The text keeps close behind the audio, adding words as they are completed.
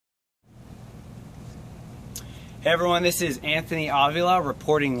Hey everyone, this is Anthony Avila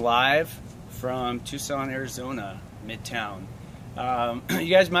reporting live from Tucson, Arizona, Midtown. You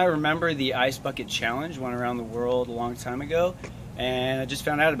guys might remember the Ice Bucket Challenge, went around the world a long time ago, and I just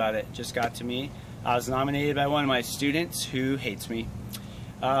found out about it. It just got to me. I was nominated by one of my students who hates me.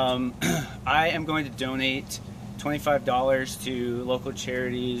 I am going to donate $25 to local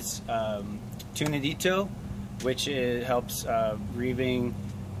charities, to Nidito, which helps grieving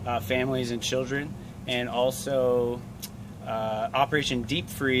families and children, and also Operation Deep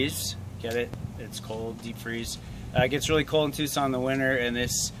Freeze. Get it? It's cold, deep freeze. It gets really cold in Tucson in the winter, and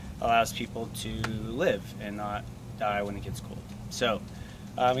this allows people to live and not die when it gets cold. So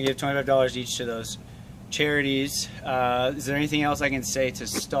I'm going to give $25 each to those charities. Is there anything else I can say to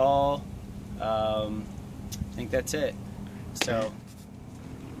stall? I think that's it. So.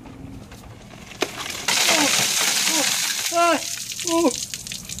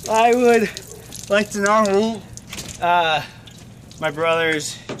 I would like to nominate my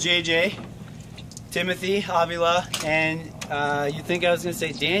brothers JJ, Timothy, Avila, and you think I was going to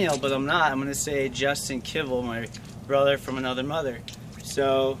say Daniel, but I'm not. I'm going to say Justin Kibble, my brother from another mother.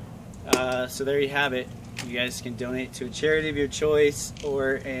 So, so there you have it. You guys can donate to a charity of your choice,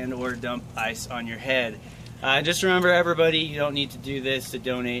 or dump ice on your head. Just remember, everybody, you don't need to do this to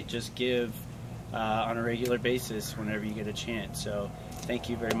donate. Just give on a regular basis whenever you get a chance. So thank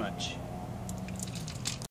you very much.